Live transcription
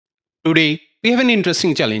Today, we have an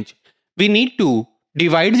interesting challenge. We need to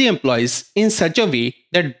divide the employees in such a way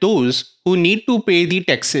that those who need to pay the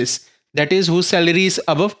taxes, that is, whose salary is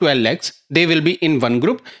above 12 lakhs, they will be in one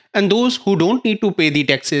group, and those who don't need to pay the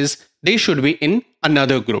taxes, they should be in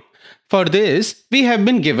another group. For this, we have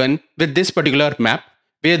been given with this particular map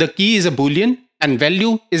where the key is a boolean and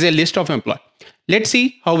value is a list of employees. Let's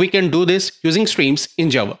see how we can do this using streams in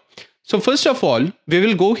Java. So first of all, we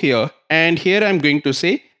will go here, and here I'm going to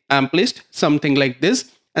say amplist, something like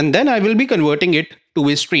this, and then I will be converting it to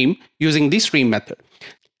a stream using the stream method.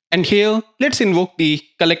 And here, let's invoke the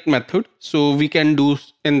collect method. So we can do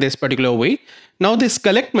in this particular way. Now this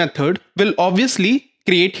collect method will obviously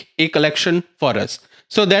create a collection for us.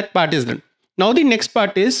 So that part is done. Now the next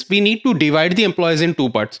part is we need to divide the employees in two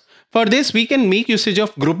parts. For this, we can make usage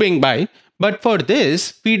of grouping by, but for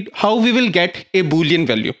this, how we will get a boolean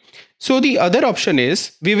value. So the other option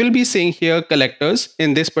is we will be saying here collectors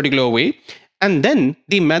in this particular way, and then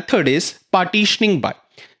the method is partitioning by.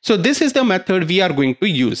 So this is the method we are going to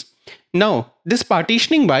use. Now this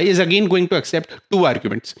partitioning by is again going to accept two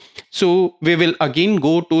arguments. So we will again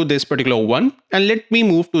go to this particular one, and let me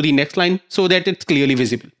move to the next line so that it's clearly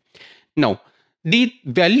visible. Now the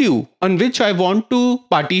value on which I want to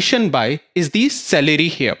partition by is the salary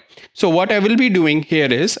here. So what I will be doing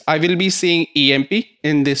here is I will be saying emp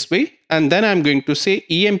in this way, and then I'm going to say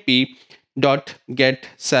emp dot get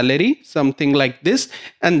salary, something like this,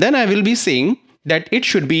 and then I will be saying that it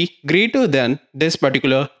should be greater than this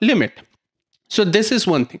particular limit. So this is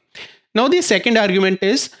one thing. Now the second argument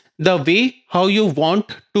is the way how you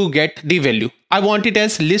want to get the value. I want it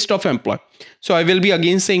as list of employee. So I will be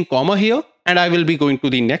again saying comma here, and I will be going to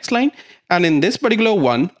the next line. And in this particular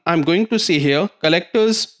one, I'm going to say here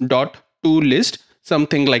collectors dot to list,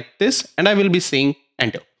 something like this, and I will be saying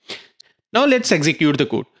enter. Now let's execute the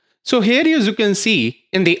code. So here, as you can see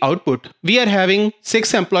in the output, we are having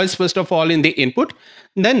 6 employees first of all in the input.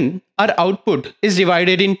 Then our output is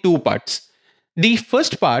divided in two parts. The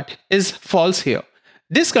first part is false here.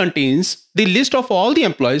 This contains the list of all the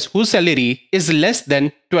employees whose salary is less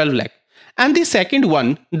than 12 lakh. And the second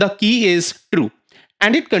one, the key is true.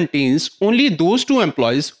 And it contains only those two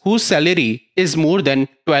employees whose salary is more than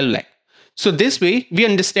 12 lakh. So this way we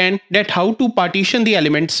understand that how to partition the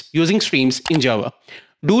elements using streams in Java.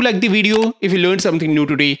 Do like the video if you learned something new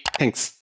today. Thanks.